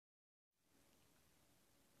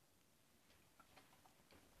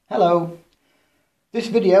Hello. This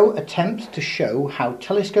video attempts to show how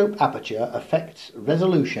telescope aperture affects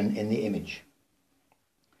resolution in the image.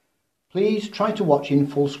 Please try to watch in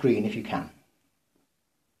full screen if you can.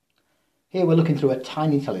 Here we're looking through a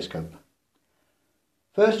tiny telescope.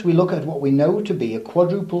 First we look at what we know to be a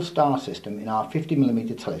quadruple star system in our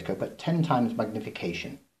 50mm telescope at 10 times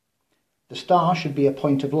magnification. The star should be a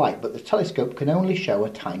point of light, but the telescope can only show a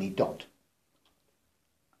tiny dot.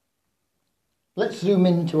 Let's zoom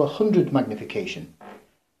in to 100 magnification.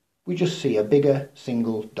 We just see a bigger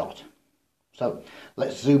single dot. So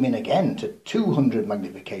let's zoom in again to 200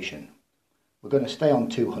 magnification. We're going to stay on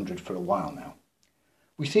 200 for a while now.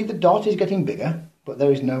 We see the dot is getting bigger, but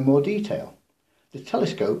there is no more detail. The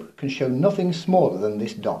telescope can show nothing smaller than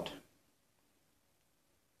this dot.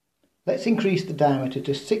 Let's increase the diameter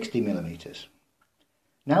to 60mm.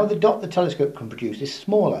 Now the dot the telescope can produce is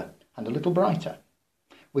smaller and a little brighter.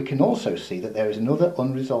 We can also see that there is another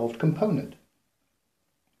unresolved component.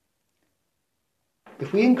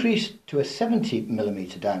 If we increase to a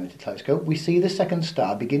 70mm diameter telescope, we see the second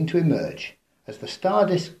star begin to emerge as the star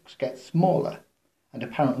disks get smaller and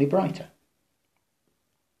apparently brighter.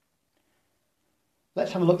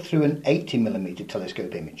 Let's have a look through an 80mm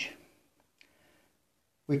telescope image.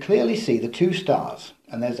 We clearly see the two stars,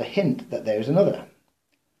 and there's a hint that there is another.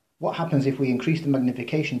 What happens if we increase the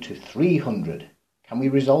magnification to 300? Can we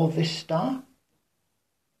resolve this star?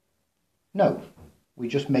 No, we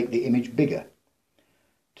just make the image bigger.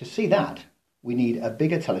 To see that, we need a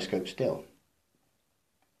bigger telescope still.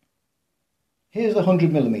 Here's the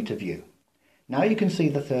 100mm view. Now you can see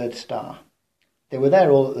the third star. They were there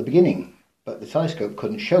all at the beginning, but the telescope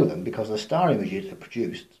couldn't show them because the star images it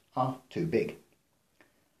produced are too big.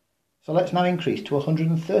 So let's now increase to a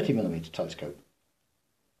 130mm telescope.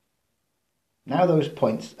 Now those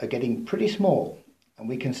points are getting pretty small, and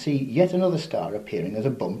we can see yet another star appearing as a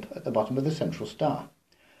bump at the bottom of the central star.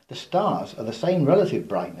 The stars are the same relative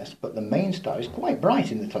brightness, but the main star is quite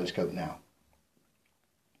bright in the telescope now.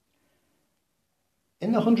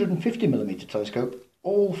 In the 150mm telescope,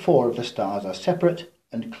 all four of the stars are separate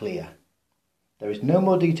and clear. There is no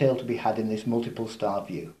more detail to be had in this multiple star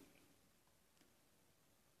view.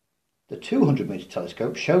 The 200mm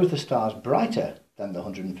telescope shows the stars brighter than the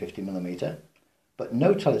 150mm, but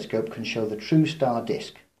no telescope can show the true star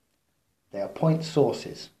disk. They are point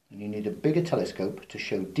sources, and you need a bigger telescope to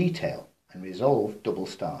show detail and resolve double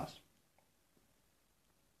stars.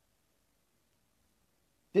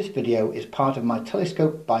 This video is part of my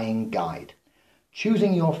telescope buying guide,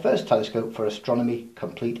 Choosing Your First Telescope for Astronomy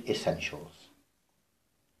Complete Essentials.